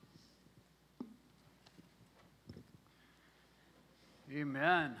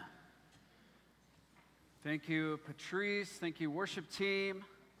Amen. Thank you, Patrice. Thank you, worship team.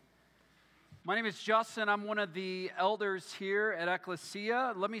 My name is Justin. I'm one of the elders here at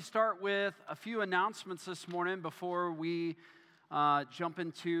Ecclesia. Let me start with a few announcements this morning before we jump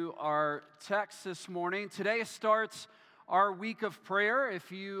into our text this morning. Today starts our week of prayer.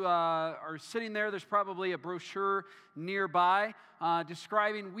 If you are sitting there, there's probably a brochure nearby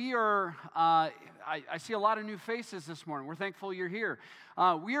describing we are, I see a lot of new faces this morning. We're thankful you're here.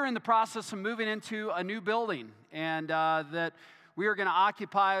 We are in the process of moving into a new building, and that we are going to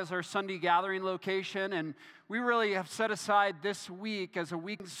occupy as our Sunday gathering location, and we really have set aside this week as a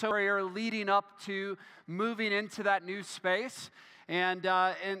week of prayer leading up to moving into that new space. And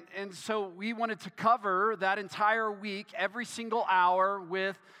so we wanted to cover that entire week, every single hour,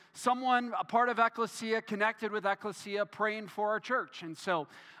 with someone, a part of Ecclesia, connected with Ecclesia, praying for our church. And so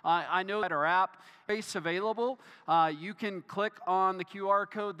I know that our app is available. You can click on the QR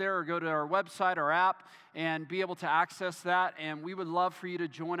code there or go to our website, our app, and be able to access that. And we would love for you to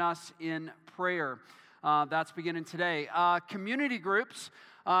join us in prayer. That's beginning today. Community groups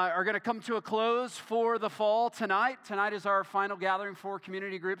are going to come to a close for the fall tonight. Tonight is our final gathering for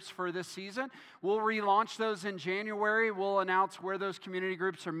community groups for this season. We'll relaunch those in January. We'll announce where those community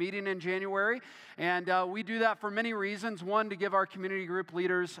groups are meeting in January. And we do that for many reasons. One, to give our community group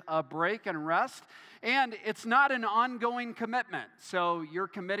leaders a break and rest. And it's not an ongoing commitment. So you're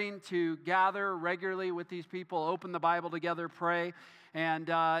committing to gather regularly with these people, open the Bible together, pray, and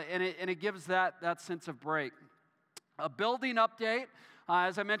it gives that sense of break. A building update.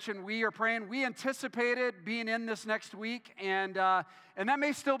 As I mentioned, we are praying. We anticipated being in this next week, and that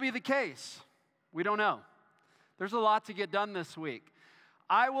may still be the case. We don't know. There's a lot to get done this week.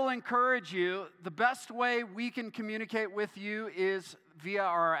 I will encourage you, the best way we can communicate with you is via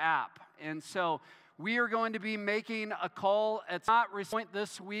our app. And so we are going to be making a call at not point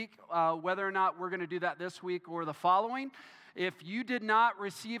this week, whether or not we're going to do that this week or the following. If you did not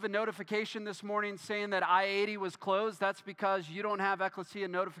receive a notification this morning saying that I-80 was closed, that's because you don't have Ecclesia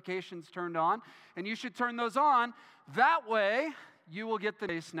notifications turned on, and you should turn those on. That way, you will get the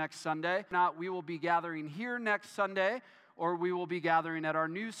space next Sunday. If not, we will be gathering here next Sunday, or we will be gathering at our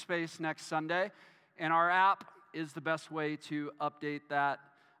new space next Sunday, and our app is the best way to update that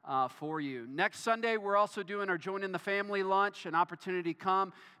for you. Next Sunday, we're also doing our Join in the Family lunch, an opportunity to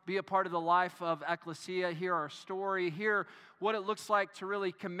come, be a part of the life of Ecclesia, hear our story, hear what it looks like to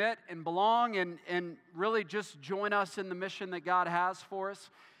really commit and belong and really just join us in the mission that God has for us.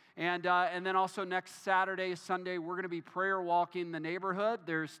 And then also next Saturday, Sunday, we're going to be prayer walking the neighborhood.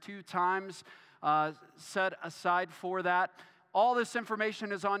 There's 2 times set aside for that. All this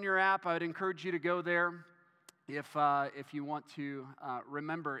information is on your app. I would encourage you to go there if you want to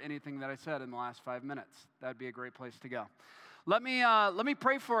remember anything that I said in the last 5 minutes. That'd be a great place to go. Let me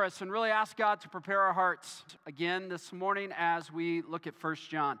pray for us and really ask God to prepare our hearts again this morning as we look at 1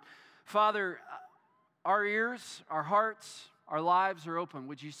 John. Father, our ears, our hearts, our lives are open.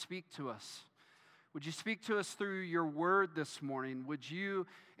 Would you speak to us? Would you speak to us through your word this morning? Would you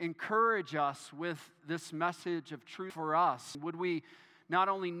encourage us with this message of truth for us? Would we not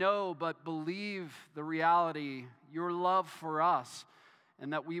only know but believe the reality, your love for us,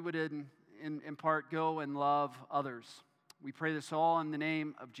 and that we would in part go and love others? We pray this all in the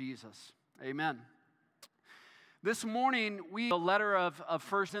name of Jesus. Amen. This morning, the letter of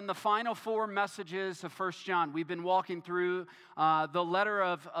first, in the final 4 messages of 1 John. We've been walking through the letter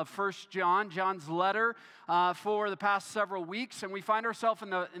of 1 John, John's letter, for the past several weeks, and we find ourselves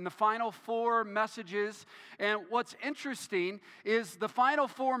in the final 4 messages. And what's interesting is the final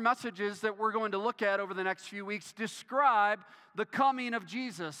 4 messages that we're going to look at over the next few weeks describe the coming of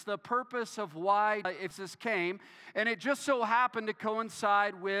Jesus, the purpose of why Jesus came, and it just so happened to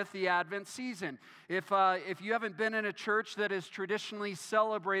coincide with the Advent season. If you haven't been in a church that has traditionally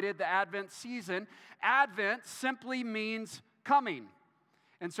celebrated the Advent season, Advent simply means coming.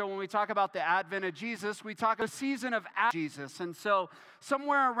 And so when we talk about the advent of Jesus, we talk about the season of Jesus. And so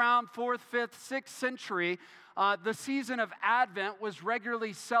somewhere around 4th, 5th, 6th century, the season of Advent was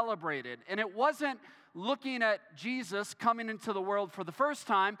regularly celebrated. And it wasn't looking at Jesus coming into the world for the first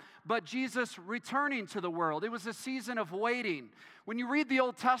time, but Jesus returning to the world. It was a season of waiting. When you read the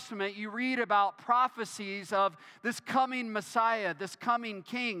Old Testament, you read about prophecies of this coming Messiah, this coming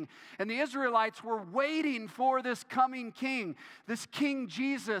King. And the Israelites were waiting for this coming King, this King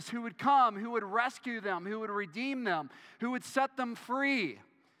Jesus who would come, who would rescue them, who would redeem them, who would set them free.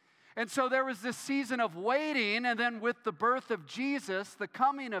 And so there was this season of waiting, and then with the birth of Jesus, the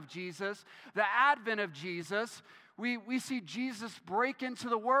coming of Jesus, the advent of Jesus, we see Jesus break into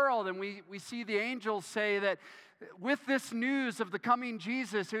the world, and we see the angels say that with this news of the coming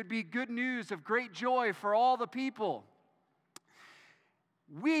Jesus, it would be good news of great joy for all the people.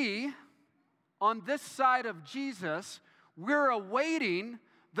 We, on this side of Jesus, we're awaiting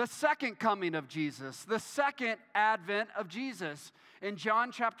the second coming of Jesus, the second advent of Jesus. In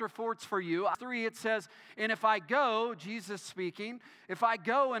John chapter 4, it's for you. 3, it says, "And if I go," Jesus speaking, "if I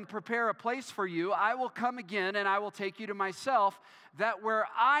go and prepare a place for you, I will come again and I will take you to myself, that where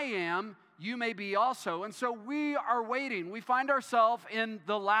I am, you may be also." And so we are waiting. We find ourselves in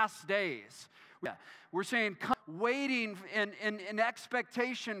the last days. We're saying, waiting in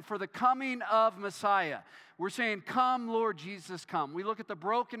expectation for the coming of Messiah. We're saying, "Come, Lord Jesus, come." We look at the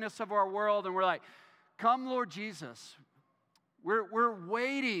brokenness of our world and we're like, "Come, Lord Jesus." We're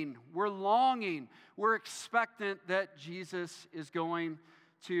waiting, we're longing, we're expectant that Jesus is going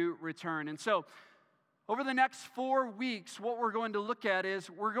to return. And so, over the next 4 weeks, what we're going to look at is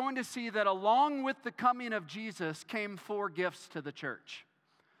we're going to see that along with the coming of Jesus came 4 gifts to the church.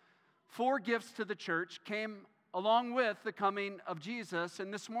 4 gifts to the church came along with the coming of Jesus.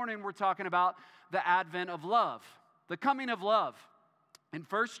 And this morning we're talking about the advent of love, the coming of love. In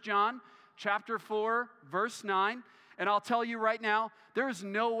 1 John chapter 4, verse 9, and I'll tell you right now, there is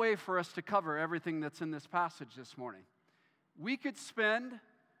no way for us to cover everything that's in this passage this morning. We could spend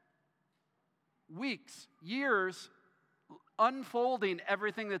weeks, years unfolding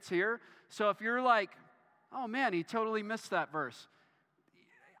everything that's here. So if you're like, "Oh man, he totally missed that verse,"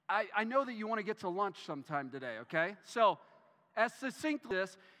 I know that you want to get to lunch sometime today, okay? So as succinctly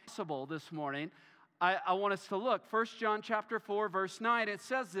as possible this morning, I want us to look. 1 John chapter 4, verse 9, it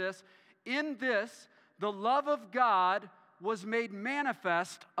says this, "In this, the love of God was made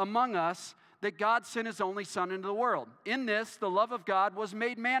manifest among us, that God sent his only Son into the world." In this, the love of God was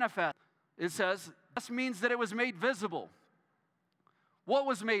made manifest. It says, this means that it was made visible. What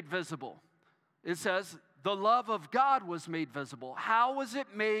was made visible? It says, the love of God was made visible. How was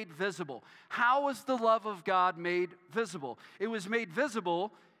it made visible? How was the love of God made visible? It was made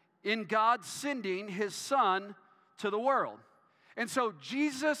visible in God sending his Son to the world. And so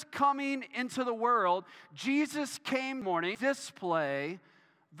Jesus coming into the world, Jesus came morning to display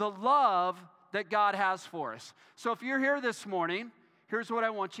the love that God has for us. So if you're here this morning, here's what I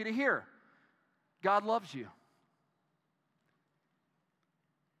want you to hear. God loves you.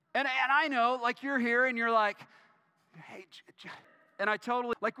 And I know, like you're here and you're like, "Hey," and I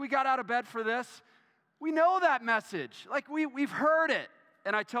totally, like we got out of bed for this. We know that message. Like we've heard it.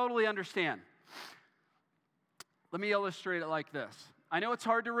 And I totally understand. Let me illustrate it like this. I know it's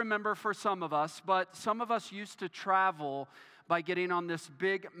hard to remember for some of us, but some of us used to travel by getting on this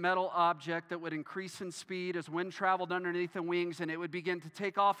big metal object that would increase in speed as wind traveled underneath the wings, and it would begin to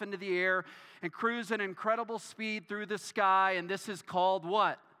take off into the air and cruise at incredible speed through the sky, and this is called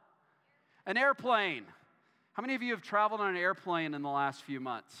what? An airplane. How many of you have traveled on an airplane in the last few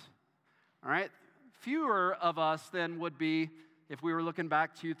months? All right? Fewer of us than would be if we were looking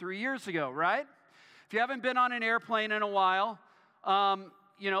back 2-3 years ago, right? If you haven't been on an airplane in a while,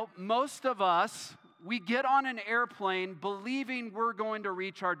 most of us, we get on an airplane believing we're going to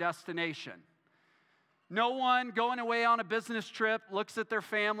reach our destination. No one going away on a business trip looks at their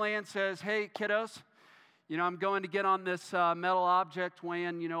family and says, "Hey, kiddos, I'm going to get on this metal object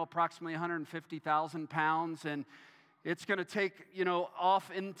weighing, approximately 150,000 pounds, and it's going to take, off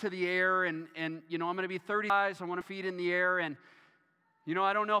into the air, and I'm going to be 30 guys, I want to feet in the air, and,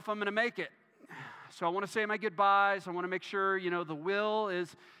 I don't know if I'm going to make it. So I want to say my goodbyes. I want to make sure, the will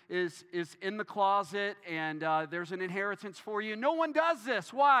is in the closet, and there's an inheritance for you." No one does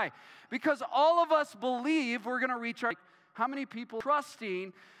this. Why? Because all of us believe we're going to reach our... How many people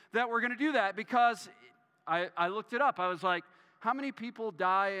trusting that we're going to do that? Because I looked it up. I was like, how many people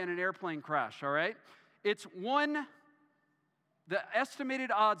die in an airplane crash, all right? The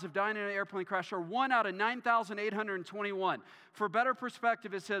estimated odds of dying in an airplane crash are 1 out of 9,821. For better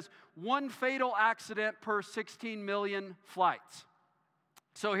perspective, it says 1 fatal accident per 16 million flights.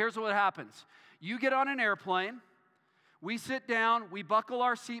 So here's what happens. You get on an airplane, we sit down, we buckle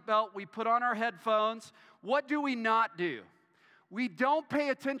our seatbelt, we put on our headphones. What do we not do? We don't pay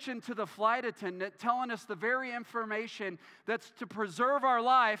attention to the flight attendant telling us the very information that's to preserve our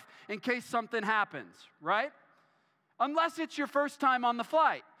life in case something happens, right? Unless it's your first time on the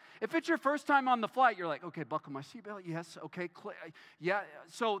flight. If it's your first time on the flight, you're like, "Okay, buckle my seatbelt. Yes, okay, yeah."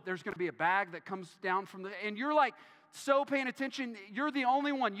 So there's going to be a bag that comes down from and you're like so paying attention. You're the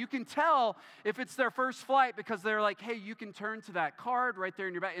only one. You can tell if it's their first flight because they're like, "Hey, you can turn to that card right there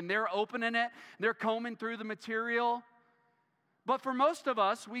in your bag," and they're opening it. They're combing through the material. But for most of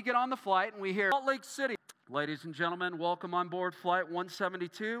us, we get on the flight and we hear Salt Lake City. Ladies and gentlemen, welcome on board Flight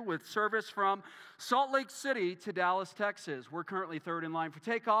 172 with service from Salt Lake City to Dallas, Texas. We're currently third in line for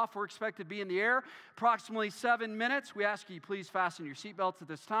takeoff. We're expected to be in the air approximately 7 minutes. We ask you please fasten your seatbelts at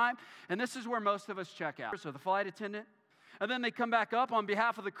this time. And this is where most of us check out. So the flight attendant, and then they come back up on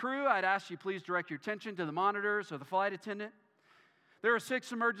behalf of the crew. I'd ask you please direct your attention to the monitors or the flight attendant. There are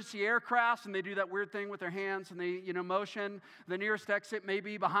 6 emergency aircrafts, and they do that weird thing with their hands, and they, motion. The nearest exit may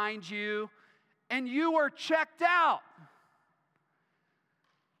be behind you. And you are checked out.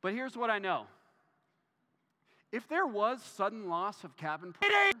 But here's what I know. If there was sudden loss of cabin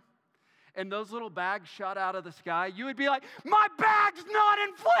pressure and those little bags shot out of the sky, you would be like, my bag's not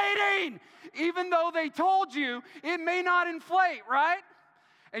inflating! Even though they told you it may not inflate, right?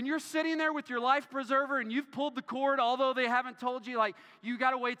 And you're sitting there with your life preserver and you've pulled the cord, although they haven't told you, you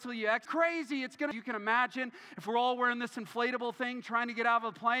got to wait till you crazy. You can imagine if we're all wearing this inflatable thing trying to get out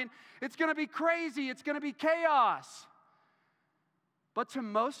of a plane, it's going to be crazy. It's going to be chaos. But to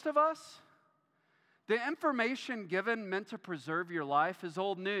most of us, the information given meant to preserve your life is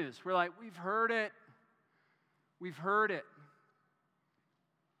old news. We're like, we've heard it. We've heard it.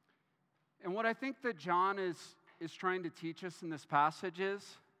 And what I think that John is trying to teach us in this passage is,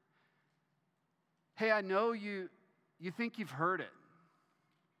 hey, I know you think you've heard it.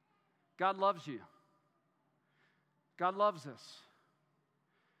 God loves you. God loves us.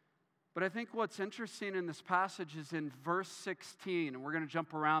 But I think what's interesting in this passage is in verse 16, and we're going to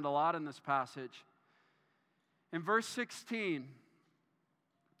jump around a lot in this passage. In verse 16,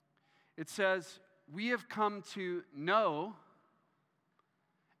 it says, we have come to know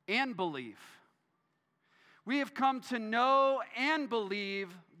and believe. We have come to know and believe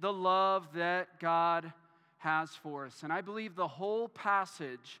the love that God has for us. And I believe this whole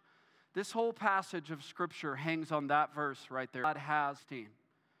passage of Scripture hangs on that verse right there. God has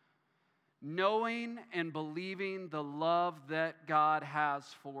knowing and believing the love that God has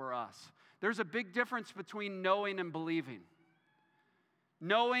for us. There's a big difference between knowing and believing.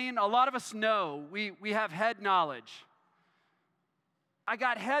 Knowing, a lot of us know. We have head knowledge. I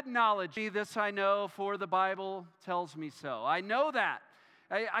got head knowledge. This I know, for the Bible tells me so. I know that.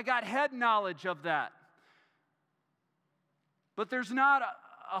 I got head knowledge of that. But there's not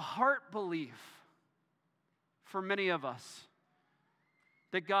a heart belief for many of us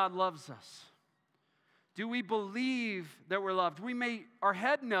that God loves us. Do we believe that we're loved? Our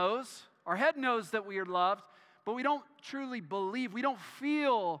head knows that we are loved, but we don't truly believe. We don't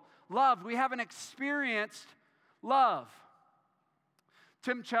feel loved. We haven't experienced love.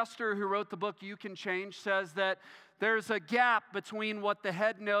 Tim Chester, who wrote the book You Can Change, says that there's a gap between what the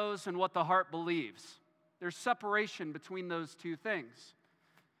head knows and what the heart believes. There's separation between those two things.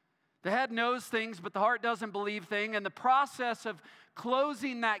 The head knows things, but the heart doesn't believe things, and the process of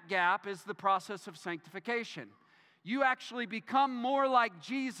closing that gap is the process of sanctification. You actually become more like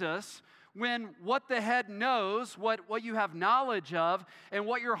Jesus when what the head knows, what you have knowledge of, and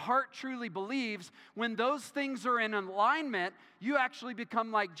what your heart truly believes, when those things are in alignment, you actually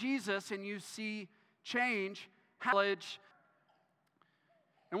become like Jesus and you see change, knowledge.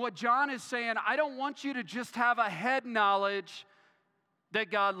 And what John is saying, I don't want you to just have a head knowledge that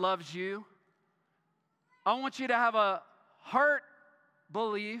God loves you. I want you to have a heart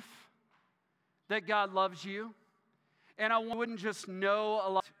belief that God loves you. And I wouldn't just know a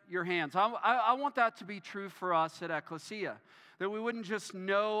lot of your hands. I want that to be true for us at Ecclesia. That we wouldn't just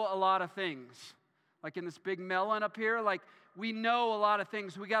know a lot of things. Like in this big melon up here, we know a lot of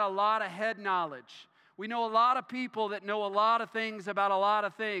things. We got a lot of head knowledge. We know a lot of people that know a lot of things about a lot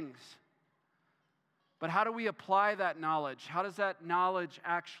of things. But how do we apply that knowledge? How does that knowledge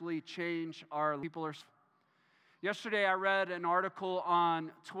actually change our people? Yesterday I read an article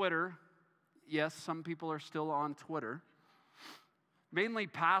on Twitter. Yes, some people are still on Twitter. Mainly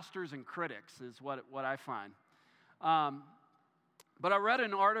pastors and critics is what I find. But I read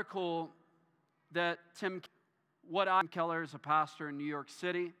an article that Tim Keller is a pastor in New York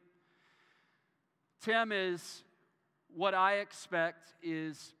City. Tim is, what I expect,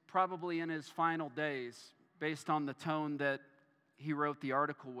 is probably in his final days, based on the tone that he wrote the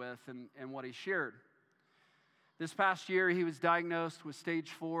article with and what he shared. This past year, he was diagnosed with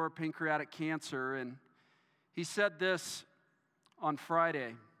stage 4 pancreatic cancer, and he said this on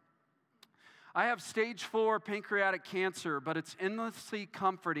Friday. I have stage 4 pancreatic cancer, but it's endlessly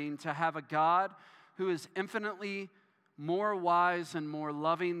comforting to have a God who is infinitely more wise and more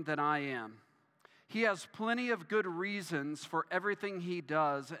loving than I am. He has plenty of good reasons for everything he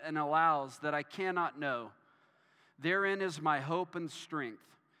does and allows that I cannot know. Therein is my hope and strength.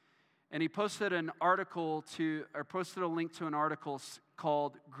 And he posted a link to an article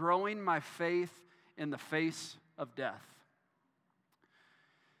called Growing My Faith in the face of death.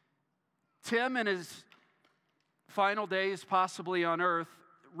 Tim, in his final days, possibly on earth,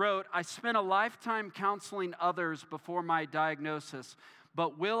 wrote, "I spent a lifetime counseling others before my diagnosis,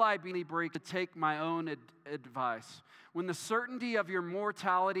 but will I be break to take my own advice? When the certainty of your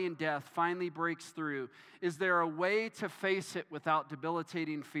mortality and death finally breaks through, is there a way to face it without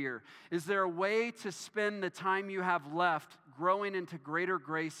debilitating fear? Is there a way to spend the time you have left growing into greater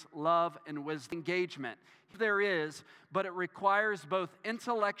grace, love, and wisdom engagement?" There is, but it requires both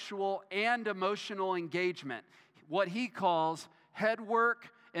intellectual and emotional engagement, what he calls head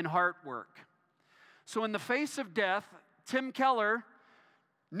work and heart work. So in the face of death, Tim Keller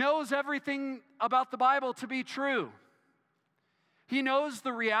knows everything about the Bible to be true. He knows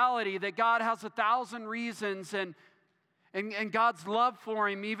the reality that God has 1,000 reasons and God's love for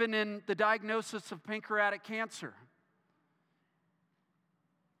him, even in the diagnosis of pancreatic cancer.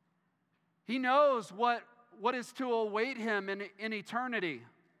 He knows what is to await him in eternity.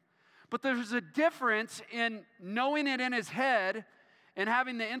 But there's a difference in knowing it in his head and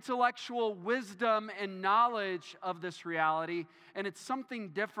having the intellectual wisdom and knowledge of this reality, and it's something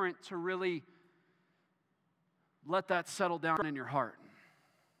different to really let that settle down in your heart.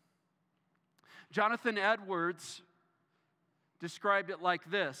 Jonathan Edwards described it like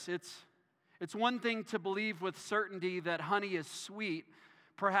this: It's one thing to believe with certainty that honey is sweet,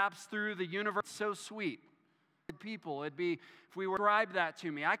 perhaps through the universe so sweet. People, it'd be, if we were to describe that to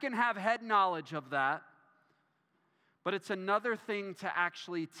me, I can have head knowledge of that, but it's another thing to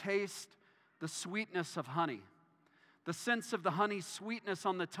actually taste the sweetness of honey. The sense of the honey's sweetness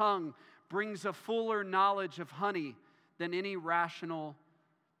on the tongue brings a fuller knowledge of honey than any rational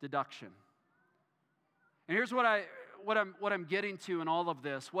deduction. And here's what I'm getting to in all of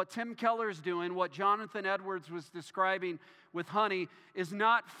this. What Tim Keller's doing, what Jonathan Edwards was describing with honey, is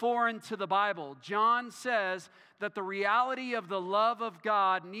not foreign to the Bible. John says that the reality of the love of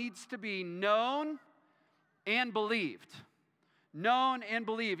God needs to be known and believed. Known and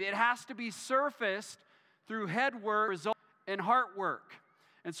believed. It has to be surfaced through head work and heart work.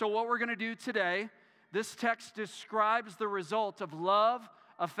 And so what we're going to do today, this text describes the result of love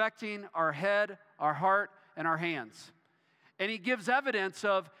affecting our head, our heart, and our hands. And he gives evidence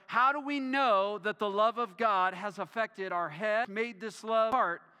of how do we know that the love of God has affected our head, made this love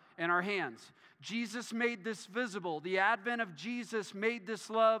heart, and our hands. Jesus made this visible. The advent of Jesus made this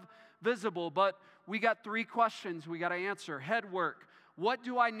love visible. But we got 3 questions we got to answer. Head work. What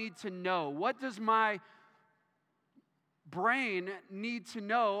do I need to know? What does my brain need to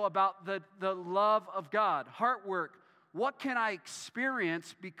know about the love of God? Heart work. What can I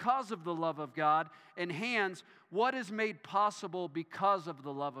experience because of the love of God? And hands, what is made possible because of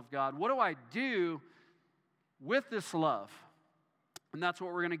the love of God? What do I do with this love? And that's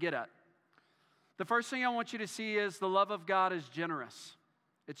what we're going to get at. The first thing I want you to see is the love of God is generous.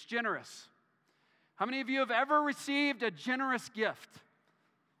 It's generous. How many of you have ever received a generous gift?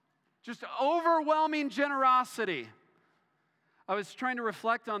 Just overwhelming generosity. I was trying to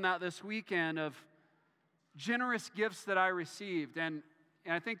reflect on that this weekend of generous gifts that I received. And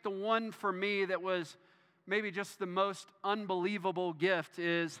I think the one for me that was maybe just the most unbelievable gift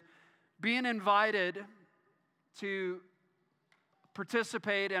is being invited to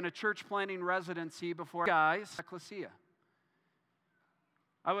participate in a church planting residency before guys, Ecclesia.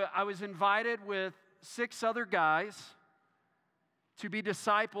 I was invited with 6 other guys to be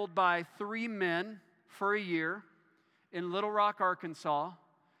discipled by 3 men for a year in Little Rock, Arkansas,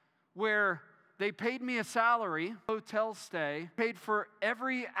 where they paid me a salary, hotel stay, paid for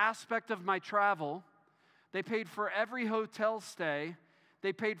every aspect of my travel. They paid for every hotel stay.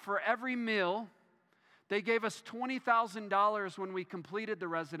 They paid for every meal. They gave us $20,000 when we completed the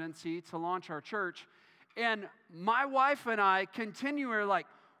residency to launch our church. And my wife and I were like,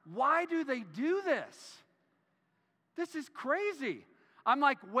 why do they do this? This is crazy. I'm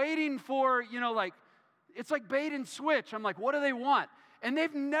like waiting for, it's like bait and switch. I'm like, what do they want? And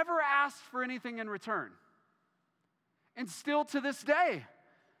they've never asked for anything in return. And still to this day,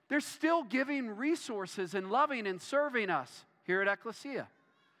 they're still giving resources and loving and serving us here at Ecclesia.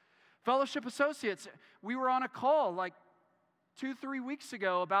 Fellowship Associates, we were on a call 2-3 weeks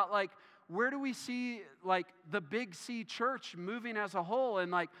ago about where do we see the Big C church moving as a whole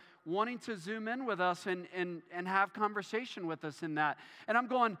and wanting to zoom in with us and have conversation with us in that. And I'm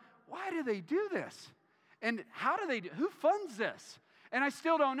going, why do they do this? And how do they who funds this? And I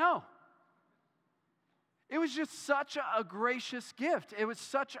still don't know. It was just such a gracious gift. It was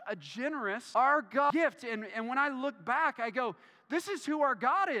such a generous, our God gift. And when I look back, I go, this is who our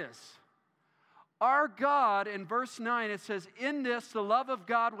God is. Our God, in verse 9, it says, in this, the love of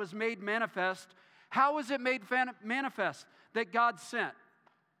God was made manifest, How was it made manifest? That God sent,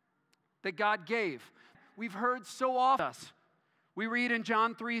 that God gave. We've heard so often. We read in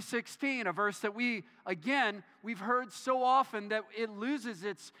John 3:16, a verse that we've heard so often that it loses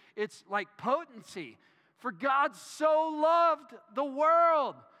its like potency. For God so loved the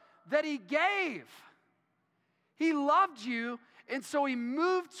world that He gave. He loved you, and so He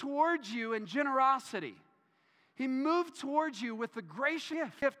moved towards you in generosity. He moved towards you with the gracious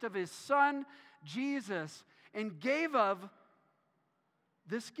gift of His Son, Jesus, and gave of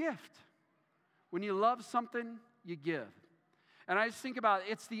this gift. When you love something, you give. And I just think about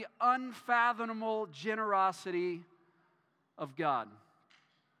it's the unfathomable generosity of God.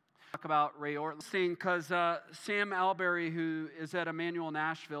 Talk about Ray Ortlund because Sam Alberry, who is at Emmanuel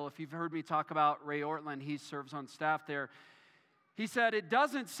Nashville, if you've heard me talk about Ray Ortlund, he serves on staff there. He said, it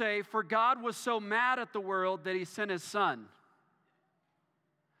doesn't say, for God was so mad at the world that He sent His Son.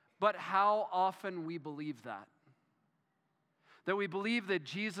 But how often we believe that. That we believe that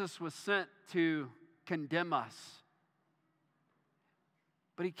Jesus was sent to condemn us.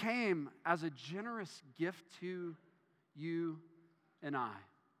 But He came as a generous gift to you and I.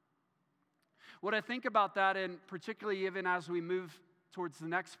 What I think about that, and particularly even as we move towards the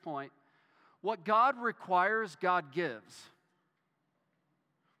next point, what God requires, God gives.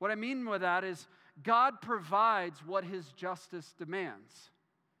 What I mean by that is God provides what His justice demands.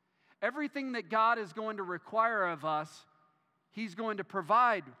 Everything that God is going to require of us, He's going to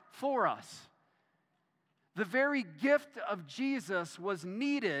provide for us. The very gift of Jesus was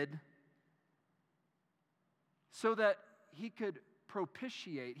needed so that He could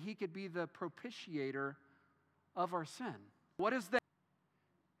propitiate. He could be the propitiator of our sin. What is that?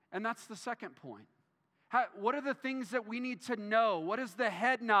 And that's the second point. What are the things that we need to know? What is the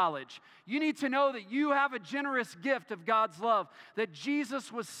head knowledge? You need to know that you have a generous gift of God's love, that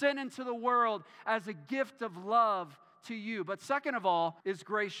Jesus was sent into the world as a gift of love to you. But second of all is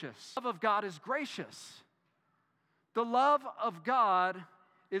gracious. The love of God is gracious. The love of God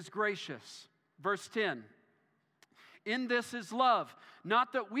is gracious. Verse 10. In this is love,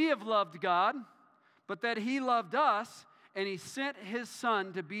 not that we have loved God, but that He loved us, and He sent His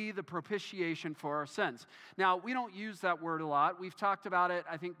Son to be the propitiation for our sins. Now, we don't use that word a lot. We've talked about it,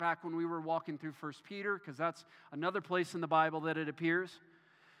 I think, back when we were walking through 1 Peter, because that's another place in the Bible that it appears.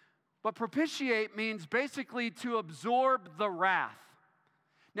 But propitiate means basically to absorb the wrath.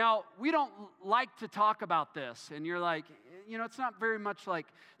 Now, we don't like to talk about this, and you're like, it's not very much like,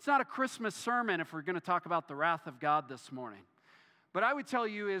 it's not a Christmas sermon if we're going to talk about the wrath of God this morning. But I would tell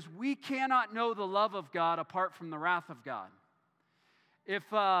you is we cannot know the love of God apart from the wrath of God. And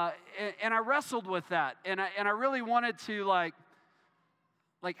I wrestled with that, and I really wanted to like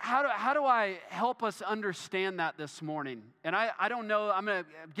how do I help us understand that this morning? And I don't know. I'm going to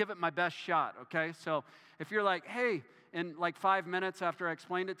give it my best shot. Okay, so if you're like, hey, in like 5 minutes after I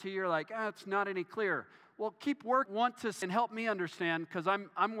explained it to you, you're like, it's not any clearer. Well, keep and help me understand because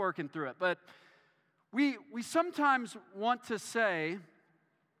I'm working through it. But we sometimes want to say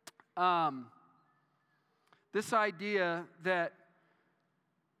this idea that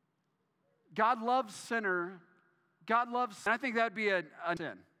God loves sinner. And I think that would be a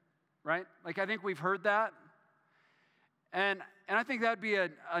sin, right? Like I think we've heard that. And I think that would be a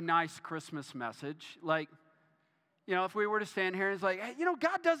nice Christmas message. Like, if we were to stand here and it's like, hey,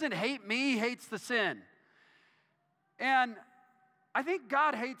 God doesn't hate me, He hates the sin. And I think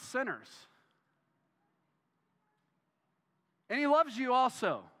God hates sinners. And He loves you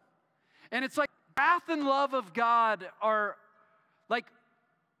also. And it's like wrath and love of God are like,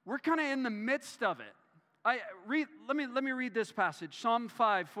 we're kind of in the midst of it. Let me read this passage, Psalm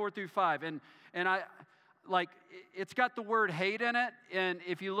 5, 4 through 5. And it's got the word hate in it. And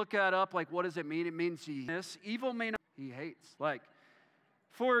if you look that up, like, what does it mean? It means evil may not, He hates. Like,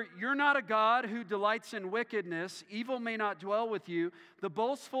 for you're not a God who delights in wickedness. Evil may not dwell with you. The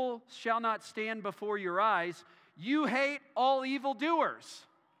boastful shall not stand before your eyes. You hate all evildoers.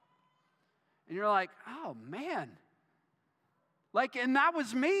 And you're like, oh, man. Like, and that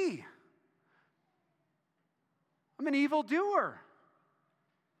was me. I'm an evildoer.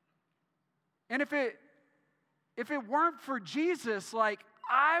 And if it weren't for Jesus, like,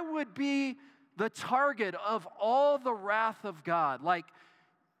 I would be the target of all the wrath of God. Like,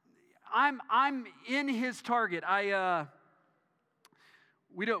 I'm in His target.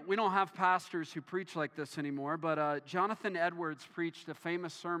 We don't have pastors who preach like this anymore, but Jonathan Edwards preached a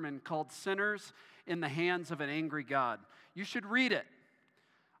famous sermon called Sinners in the Hands of an Angry God. You should read it.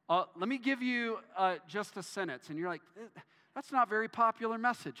 Let me give you just a sentence, and you're like, that's not a very popular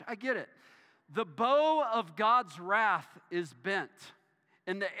message. I get it. The bow of God's wrath is bent,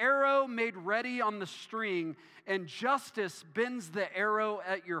 and the arrow made ready on the string, and justice bends the arrow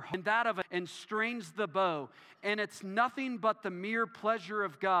at your heart, and that of and strains the bow, and it's nothing but the mere pleasure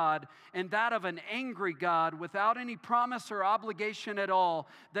of God, and that of an angry God without any promise or obligation at all,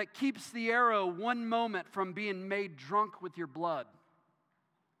 that keeps the arrow one moment from being made drunk with your blood.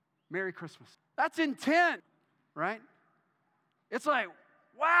 Merry Christmas. That's intent, right? It's like,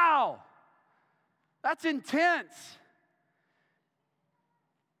 wow, that's intense.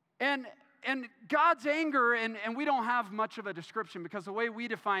 And God's anger, and we don't have much of a description because the way we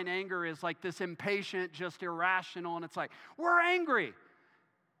define anger is like this impatient, just irrational, and it's like, we're angry.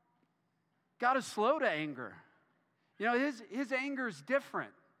 God is slow to anger. You know, his anger is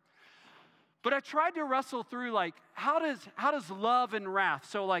different. But I tried to wrestle through, like, how does love and wrath?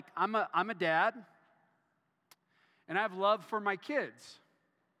 So, like, I'm a dad, and I have love for my kids.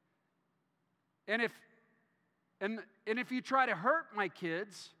 And if you try to hurt my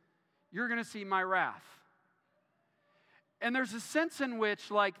kids, you're going to see my wrath. And there's a sense in which,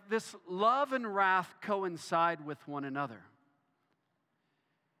 like, this love and wrath coincide with one another.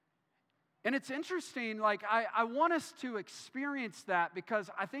 And it's interesting, like, I want us to experience that because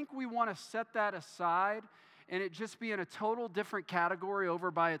I think we want to set that aside and it just be in a total different category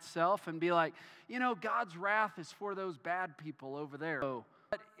over by itself and be like, you know, God's wrath is for those bad people over there.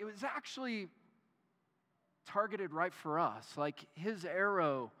 But it was actually targeted right for us. Like, his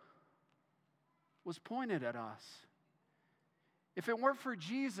arrow was pointed at us. If it weren't for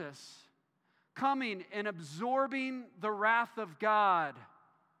Jesus coming and absorbing the wrath of God,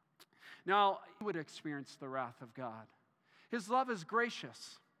 now you would experience the wrath of God. His love is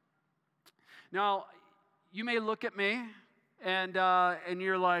gracious. Now, you may look at me and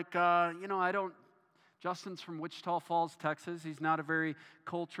you're like, Justin's from Wichita Falls, Texas. He's not a very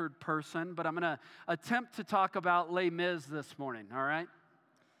cultured person, but I'm going to attempt to talk about Les Mis this morning, all right?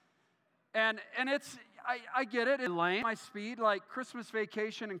 And it's, I get it, in lane, my speed, like Christmas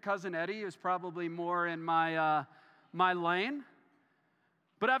Vacation and Cousin Eddie is probably more in my lane.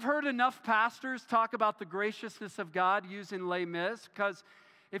 But I've heard enough pastors talk about the graciousness of God using Les Mis, because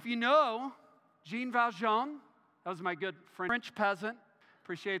if you know, Jean Valjean, that was my good French peasant,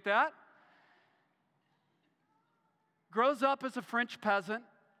 appreciate that, grows up as a French peasant,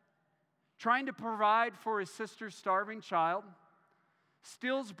 trying to provide for his sister's starving child,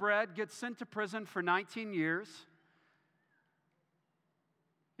 steals bread, gets sent to prison for 19 years,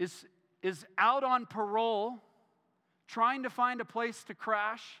 is out on parole, trying to find a place to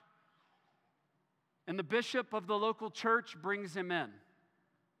crash, and the bishop of the local church brings him in.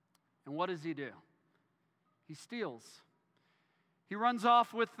 And what does he do? He steals. He runs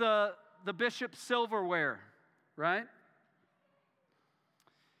off with the bishop's silverware, right?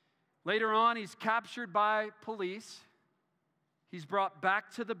 Later on, he's captured by police. He's brought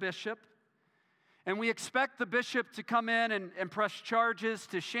back to the bishop. And we expect the bishop to come in and press charges,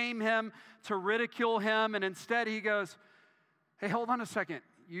 to shame him, to ridicule him. And instead he goes, hey, hold on a second.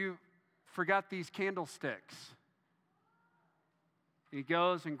 You forgot these candlesticks. He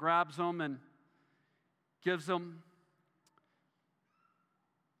goes and grabs them and gives them.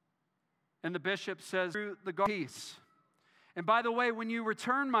 And the bishop says, through the peace. And by the way, when you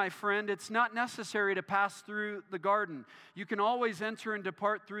return, my friend, it's not necessary to pass through the garden. You can always enter and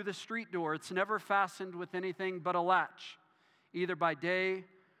depart through the street door. It's never fastened with anything but a latch, either by day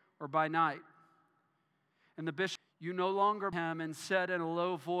or by night. And the bishop, you no longer him, and said in a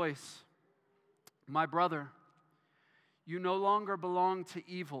low voice, my brother, you no longer belong to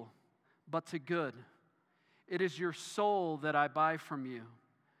evil, but to good. It is your soul that I buy from you.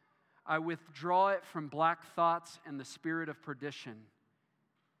 I withdraw it from black thoughts and the spirit of perdition,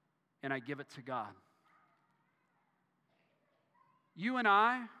 and I give it to God. You and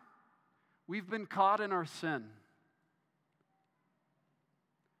I, we've been caught in our sin.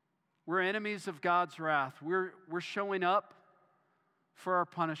 We're enemies of God's wrath. We're showing up for our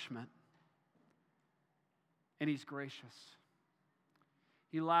punishment, and He's gracious.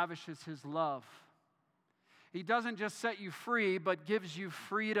 He lavishes His love. He doesn't just set you free, but gives you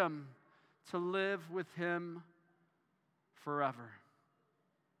freedom to live with Him forever.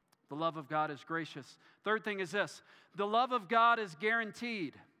 The love of God is gracious. Third thing is this: the love of God is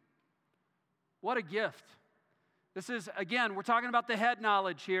guaranteed. What a gift. This is, again, we're talking about the head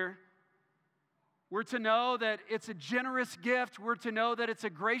knowledge here. We're to know that it's a generous gift. We're to know that it's a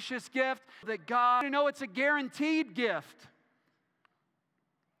gracious gift. That God, it's a guaranteed gift.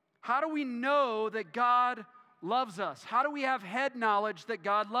 How do we know that God loves us? How do we have head knowledge that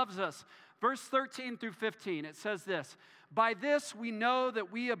God loves us? Verse 13 through 15, it says this: by this we know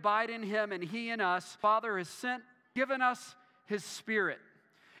that we abide in Him and He in us. Father has given us His Spirit.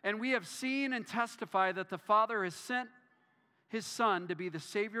 And we have seen and testified that the Father has sent His Son to be the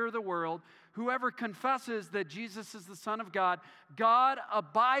Savior of the world. Whoever confesses that Jesus is the Son of God, God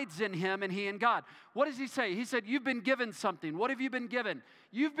abides in him and he in God. What does he say? He said, you've been given something. What have you been given?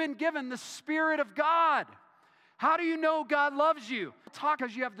 You've been given the Spirit of God. How do you know God loves you? Talk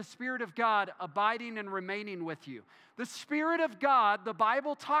because you have the Spirit of God abiding and remaining with you. The Spirit of God, the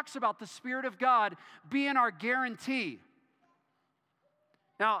Bible talks about the Spirit of God being our guarantee.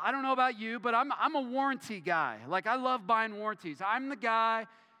 Now, I don't know about you, but I'm a warranty guy. Like, I love buying warranties. I'm the guy,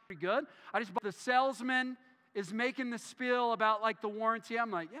 pretty good. The salesman is making the spiel about, like, the warranty.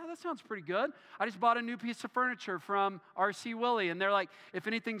 I'm like, yeah, that sounds pretty good. I just bought a new piece of furniture from R.C. Willey, and they're like, if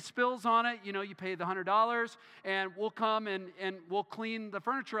anything spills on it, you know, you pay the $100, and we'll come and we'll clean the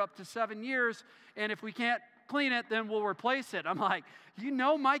furniture up to 7 years, and if we can't clean it, then we'll replace it. I'm like, you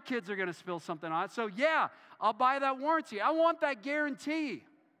know my kids are going to spill something on it, so yeah, I'll buy that warranty. I want that guarantee.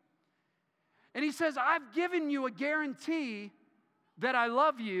 And he says, I've given you a guarantee that I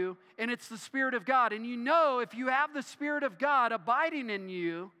love you, and it's the Spirit of God. And you know if you have the Spirit of God abiding in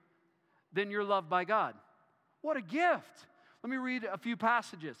you, then you're loved by God. What a gift. Let me read a few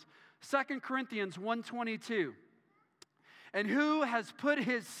passages. 2 Corinthians 1:22. And who has put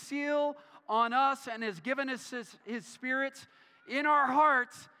his seal on us and has given us his Spirit in our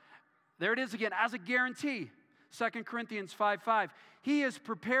hearts, there it is again, as a guarantee. 2 Corinthians 5:5. He has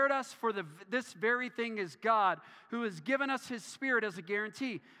prepared us for this very thing is God, who has given us His Spirit as a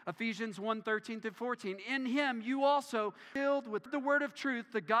guarantee. Ephesians 1:13-14. In Him you also, filled with the word of truth,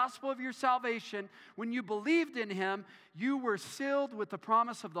 the gospel of your salvation, when you believed in Him, you were sealed with the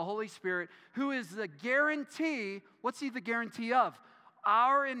promise of the Holy Spirit, who is the guarantee. What's He the guarantee of?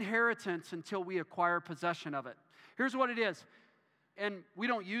 Our inheritance until we acquire possession of it. Here's what it is. And we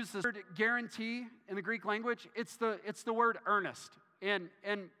don't use this word guarantee in the Greek language. It's the word earnest. And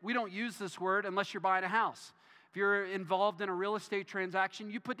we don't use this word unless you're buying a house. If you're involved in a real estate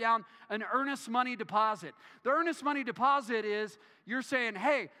transaction, you put down an earnest money deposit. The earnest money deposit is you're saying,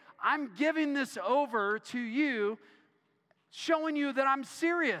 hey, I'm giving this over to you, showing you that I'm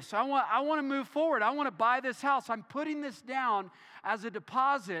serious. I want to move forward. I want to buy this house. I'm putting this down as a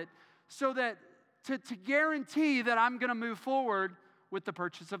deposit so that to guarantee that I'm going to move forward with the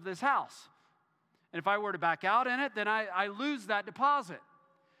purchase of this house. And if I were to back out in it, then I lose that deposit.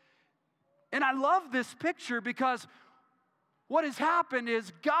 And I love this picture because what has happened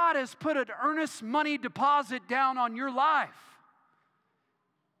is God has put an earnest money deposit down on your life.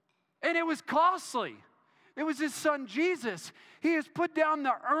 And it was costly. It was His Son Jesus. He has put down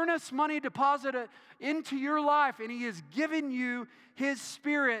the earnest money deposit into your life, and He has given you His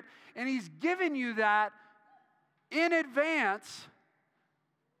Spirit, and He's given you that in advance,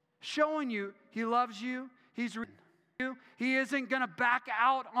 showing you He loves you. He's you. He isn't going to back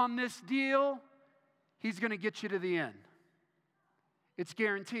out on this deal. He's going to get you to the end. It's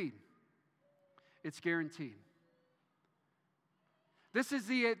guaranteed. It's guaranteed. This is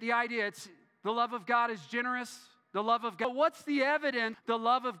the idea. It's the love of God is generous. The love of God. What's the evidence? The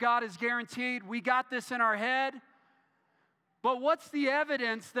love of God is guaranteed. We got this in our head. But what's the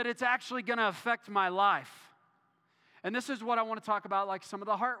evidence that it's actually going to affect my life? And this is what I want to talk about, like some of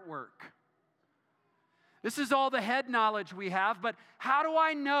the heart work. This is all the head knowledge we have, but how do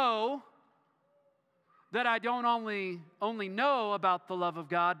I know that I don't only know about the love of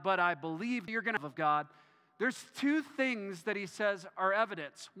God, but I believe you're going to love of God? There's two things that he says are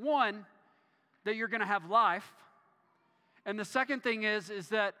evidence. One, that you're going to have life. And the second thing is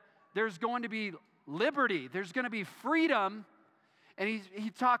that there's going to be liberty. There's going to be freedom. And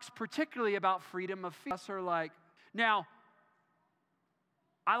he talks particularly about freedom of feet. Now,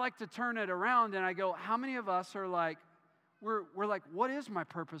 I like to turn it around and I go, how many of us are like, we're like, what is my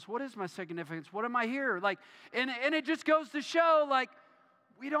purpose? What is my significance? What am I here? Like, and it just goes to show, like,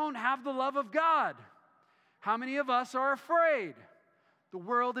 we don't have the love of God. How many of us are afraid? The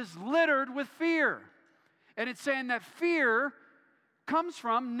world is littered with fear. And it's saying that fear comes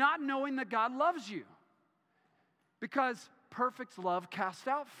from not knowing that God loves you. Because perfect love casts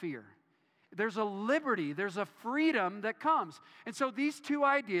out fear. There's a liberty, there's a freedom that comes. And so these two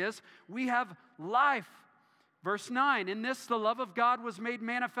ideas, we have life. Verse 9, in this the love of God was made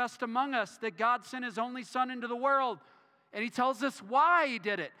manifest among us, that God sent His only Son into the world. And He tells us why He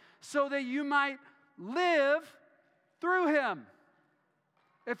did it, so that you might live through Him.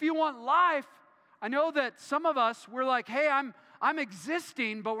 If you want life, I know that some of us, we're like, hey, I'm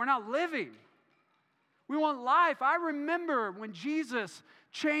existing, but we're not living. We want life. I remember when Jesus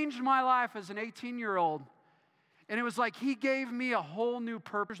changed my life as an 18-year-old, and it was like He gave me a whole new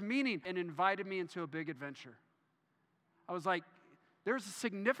purpose, meaning, and invited me into a big adventure. I was like, There's a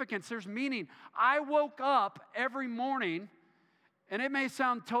significance, there's meaning. I woke up every morning, and it may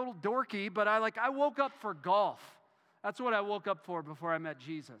sound total dorky, but I woke up for golf. That's what I woke up for before I met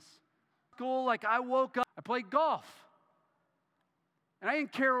Jesus. School, I woke up, I played golf. And I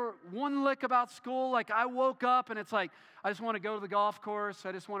didn't care one lick about school. I woke up and it's I just want to go to the golf course.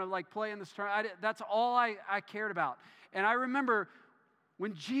 I just want to play in the tournament. That's all I cared about. And I remember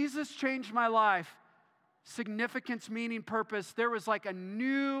when Jesus changed my life, significance, meaning, purpose, there was a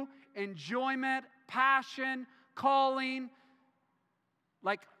new enjoyment, passion, calling.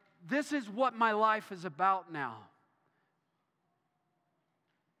 This is what my life is about now.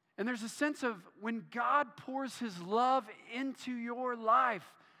 And there's a sense of when God pours His love into your life,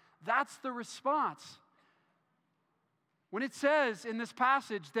 that's the response. When it says in this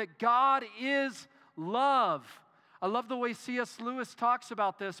passage that God is love, I love the way C.S. Lewis talks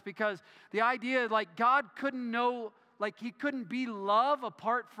about this, because the idea God couldn't know, He couldn't be love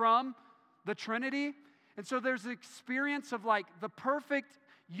apart from the Trinity. And so there's an experience of the perfect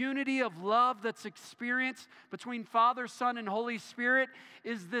unity of love that's experienced between Father, Son, and Holy Spirit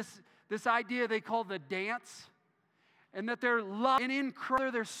is this idea they call the dance. And that they're loving and in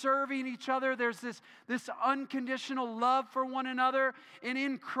Christ, they're serving each other. There's this unconditional love for one another. And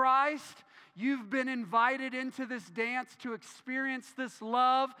in Christ, you've been invited into this dance to experience this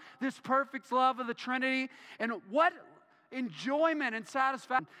love, this perfect love of the Trinity. And what enjoyment and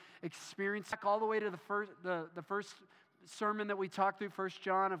satisfaction experience all the way to the first sermon that we talked through, 1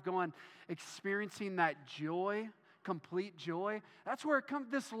 John, of experiencing that joy, complete joy. That's where it comes,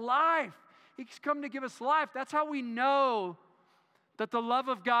 this life. He's come to give us life. That's how we know that the love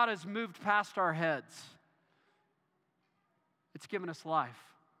of God has moved past our heads. It's given us life.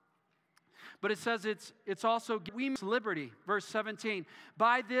 But it says it's also liberty. Verse 17,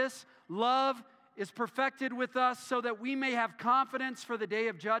 by this love is perfected with us so that we may have confidence for the day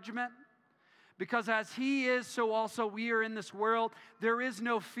of judgment. Because as He is, so also we are in this world. There is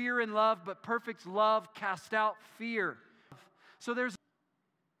no fear in love, but perfect love casts out fear. So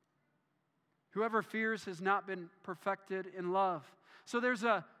whoever fears has not been perfected in love. So there's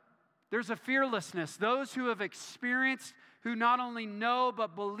a fearlessness. Those who have experienced, who not only know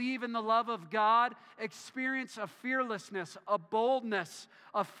but believe in the love of God, experience a fearlessness, a boldness,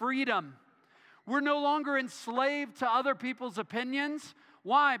 a freedom. We're no longer enslaved to other people's opinions.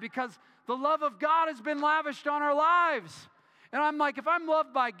 Why? Because the love of God has been lavished on our lives. And I'm if I'm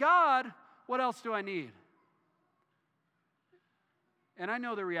loved by God, what else do I need? And I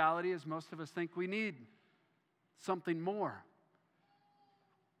know the reality is most of us think we need something more.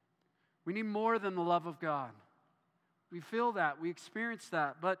 We need more than the love of God. We feel that, we experience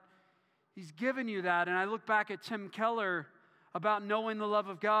that, but He's given you that. And I look back at Tim Keller about knowing the love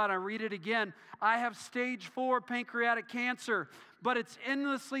of God. I read it again. I have stage 4 pancreatic cancer, but it's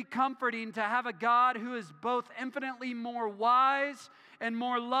endlessly comforting to have a God who is both infinitely more wise and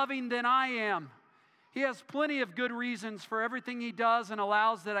more loving than I am. He has plenty of good reasons for everything He does and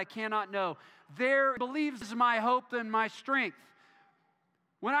allows that I cannot know. There believes is my hope and my strength.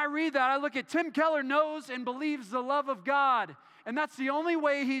 When I read that, I look at Tim Keller knows and believes the love of God. And that's the only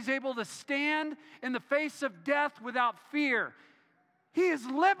way he's able to stand in the face of death without fear. He is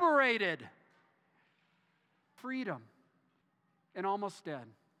liberated. Freedom. And almost dead.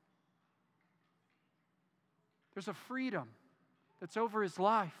 There's a freedom that's over his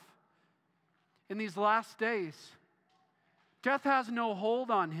life. In these last days, death has no hold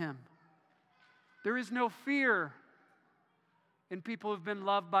on him. There is no fear in people who've been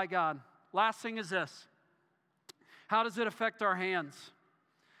loved by God. Last thing is this. How does it affect our hands?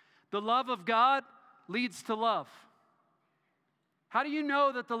 The love of God leads to love. How do you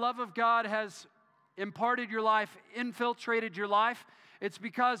know that the love of God has imparted your life, infiltrated your life? It's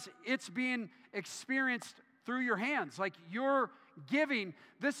because it's being experienced through your hands. You're giving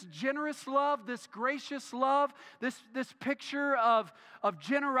this generous love, this gracious love, this picture of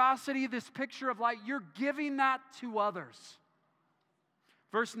generosity, this picture of light. You're giving that to others.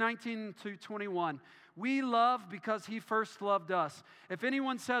 Verse 19 to 21. We love because He first loved us. If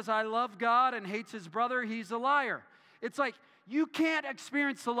anyone says, I love God and hates his brother, he's a liar. It's you can't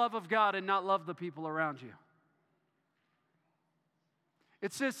experience the love of God and not love the people around you.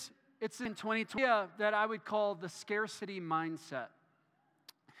 It's in 2020 that I would call the scarcity mindset.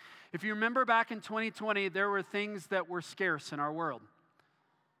 If you remember back in 2020, there were things that were scarce in our world.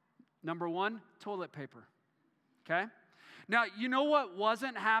 Number one, toilet paper. Okay? Now, you know what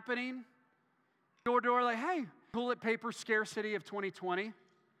wasn't happening? Door, hey, toilet paper scarcity of 2020.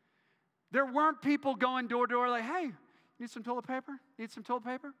 There weren't people going door to door hey, need some toilet paper? Need some toilet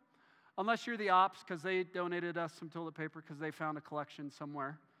paper? Unless you're the ops, because they donated us some toilet paper because they found a collection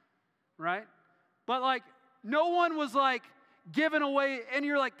somewhere, right? But like, no one was like giving away, and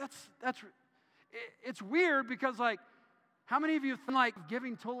you're like, it's weird because like, how many of you think like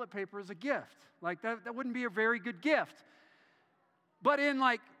giving toilet paper is a gift? Like that wouldn't be a very good gift. But in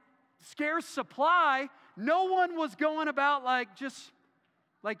like scarce supply, no one was going about like just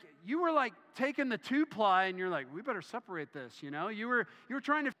like you were like taking the 2-ply and you're like, we better separate this, you know? You were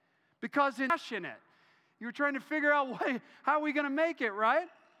trying to, because in passionate, you were trying to figure out how are we going to make it, right?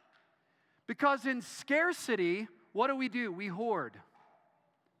 Because in scarcity, what do? We hoard.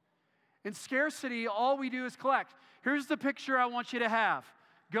 In scarcity, all we do is collect. Here's the picture I want you to have.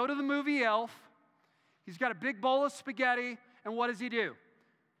 Go to the movie Elf. He's got a big bowl of spaghetti, and what does he do?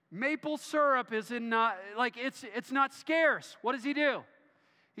 Maple syrup is it's not scarce. What does he do?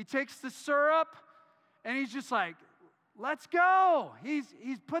 He takes the syrup, and he's just like, let's go. He's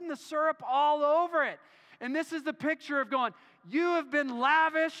putting the syrup all over it. And this is the picture of going, you have been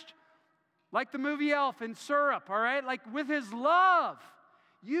lavished like the movie Elf in syrup, all right? Like with his love.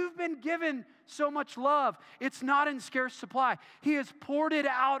 You've been given so much love. It's not in scarce supply. He has poured it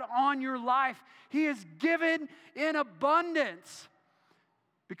out on your life. He has given in abundance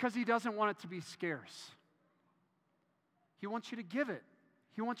because he doesn't want it to be scarce. He wants you to give it.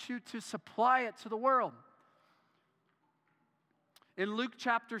 He wants you to supply it to the world. In Luke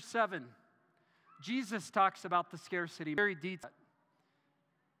chapter 7, Jesus talks about the scarcity very detailed.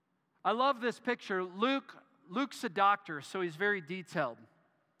 I love this picture. Luke's a doctor, so he's very detailed.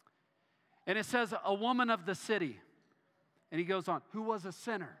 And it says, a woman of the city. And he goes on, who was a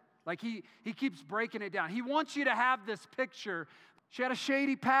sinner. Like he keeps breaking it down. He wants you to have this picture. She had a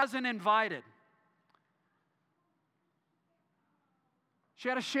shady past and invited. She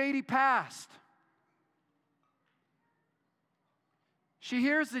had a shady past. She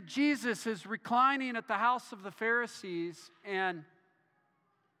hears that Jesus is reclining at the house of the Pharisees, and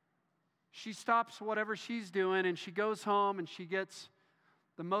she stops whatever she's doing, and she goes home, and she gets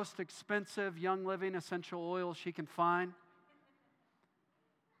the most expensive Young Living essential oil she can find.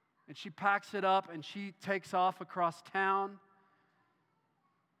 And she packs it up, and she takes off across town.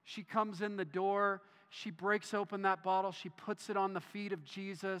 She comes in the door. She breaks open that bottle. She puts it on the feet of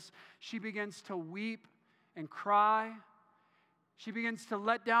Jesus. She begins to weep and cry. She begins to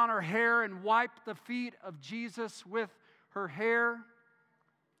let down her hair and wipe the feet of Jesus with her hair.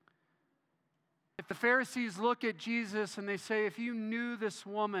 If the Pharisees look at Jesus and they say, if you knew this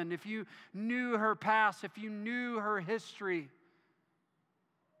woman, if you knew her past, if you knew her history,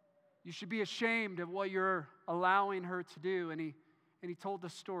 you should be ashamed of what you're allowing her to do. And he told the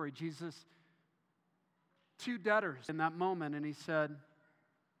story. Jesus, 2 debtors in that moment, and he said,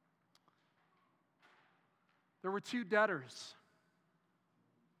 there were 2 debtors.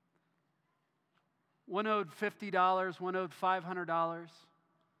 One owed $50, one owed $500.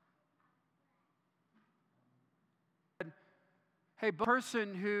 Hey, the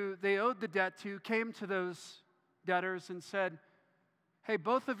person who they owed the debt to came to those debtors and said, hey,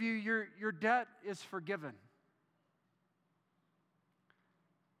 both of you, your debt is forgiven.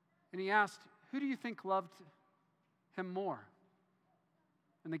 And he asked, who do you think loved him more?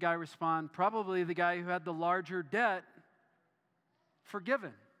 And the guy responded, probably the guy who had the larger debt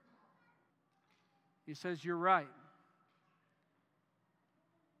forgiven. He says, you're right.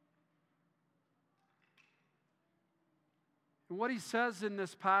 And what he says in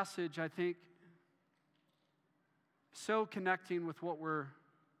this passage, I think, so connecting with what we're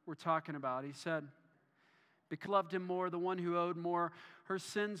talking about. He said, because loved him more, the one who owed more, her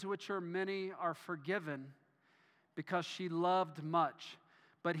sins, which are many, are forgiven because she loved much.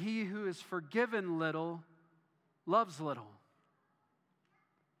 But he who is forgiven little loves little.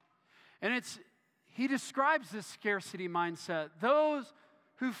 And he describes this scarcity mindset. Those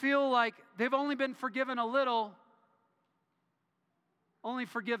who feel like they've only been forgiven a little only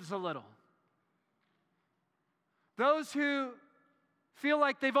forgives a little. Those who feel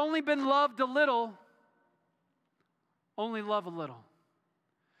like they've only been loved a little only love a little.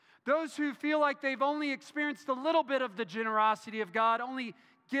 Those who feel like they've only experienced a little bit of the generosity of God only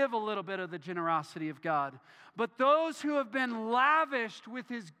give a little bit of the generosity of God. But those who have been lavished with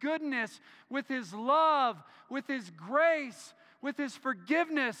His goodness, with His love, with His grace, with His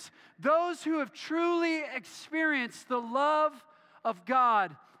forgiveness, those who have truly experienced the love of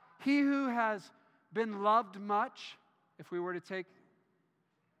God, he who has been loved much, if we were to take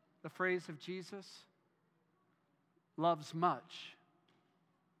the phrase of Jesus, loves much.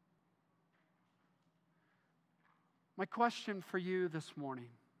 My question for you this morning,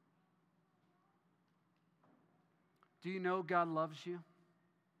 do you know God loves you?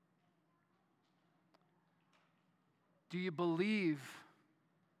 Do you believe,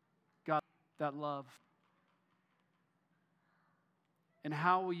 God, that love? And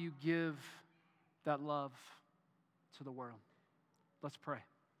how will you give that love to the world? Let's pray.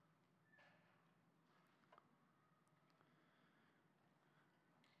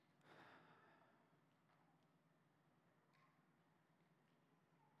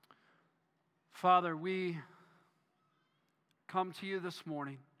 Father, we come to you this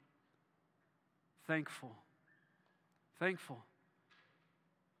morning thankful.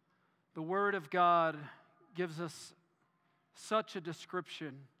 The Word of God gives us such a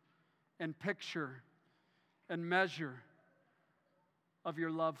description and picture and measure of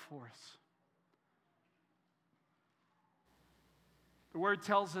your love for us. The Word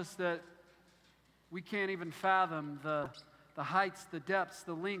tells us that we can't even fathom the heights, the depths,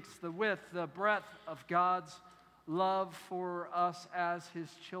 the lengths, the width, the breadth of God's love for us as His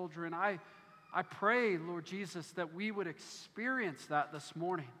children. I pray, Lord Jesus, that we would experience that this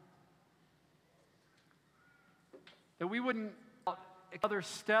morning. That we wouldn't another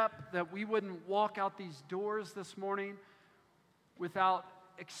step, that we wouldn't walk out these doors this morning without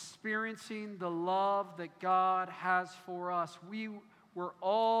experiencing the love that God has for us. We were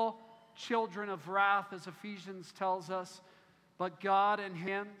all children of wrath, as Ephesians tells us, but God in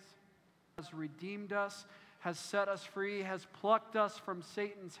hands has redeemed us, has set us free, has plucked us from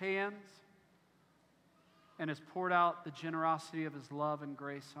Satan's hands, and has poured out the generosity of His love and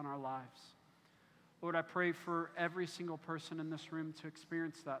grace on our lives. Lord, I pray for every single person in this room to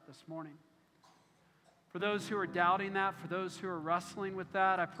experience that this morning. For those who are doubting that, for those who are wrestling with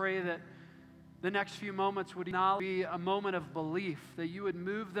that, I pray that the next few moments would not be a moment of belief, that you would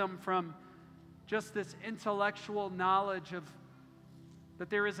move them from just this intellectual knowledge of that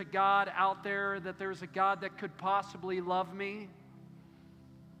there is a God out there, that there is a God that could possibly love me.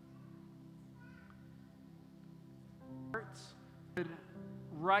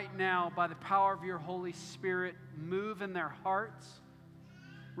 Right now, by the power of your Holy Spirit, move in their hearts.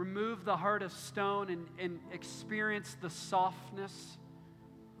 Remove the heart of stone and experience the softness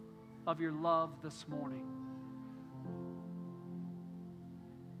of your love this morning.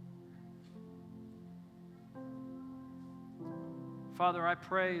 Father, I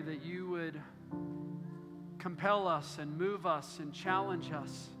pray that you would compel us and move us and challenge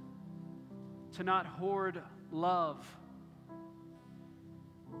us to not hoard love.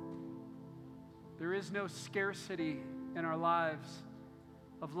 There is no scarcity in our lives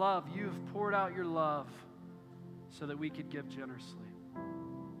of love. You've poured out your love so that we could give generously.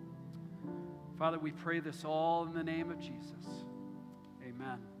 Father, we pray this all in the name of Jesus.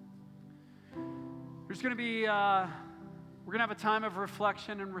 Amen. There's going to be, we're going to have a time of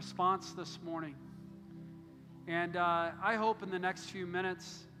reflection and response this morning. And I hope in the next few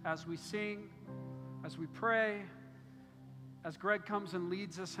minutes, as we sing, as we pray, as Greg comes and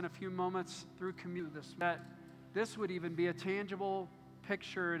leads us in a few moments through communion, that this would even be a tangible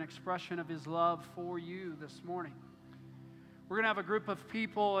picture and expression of His love for you this morning. We're going to have a group of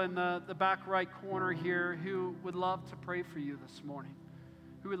people in the back right corner here who would love to pray for you this morning,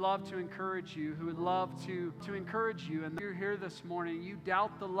 who would love to encourage you, who would love to encourage you. And you're here this morning, you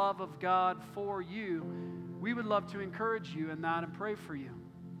doubt the love of God for you, we would love to encourage you in that and pray for you.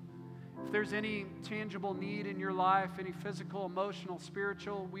 If there's any tangible need in your life, any physical, emotional,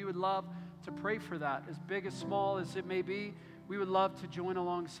 spiritual, we would love to pray for that. As big, as small as it may be, we would love to join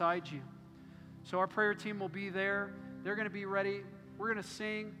alongside you. So our prayer team will be there. They're going to be ready. We're going to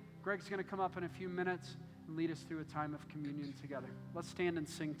sing. Greg's going to come up in a few minutes and lead us through a time of communion together. Let's stand and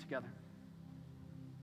sing together.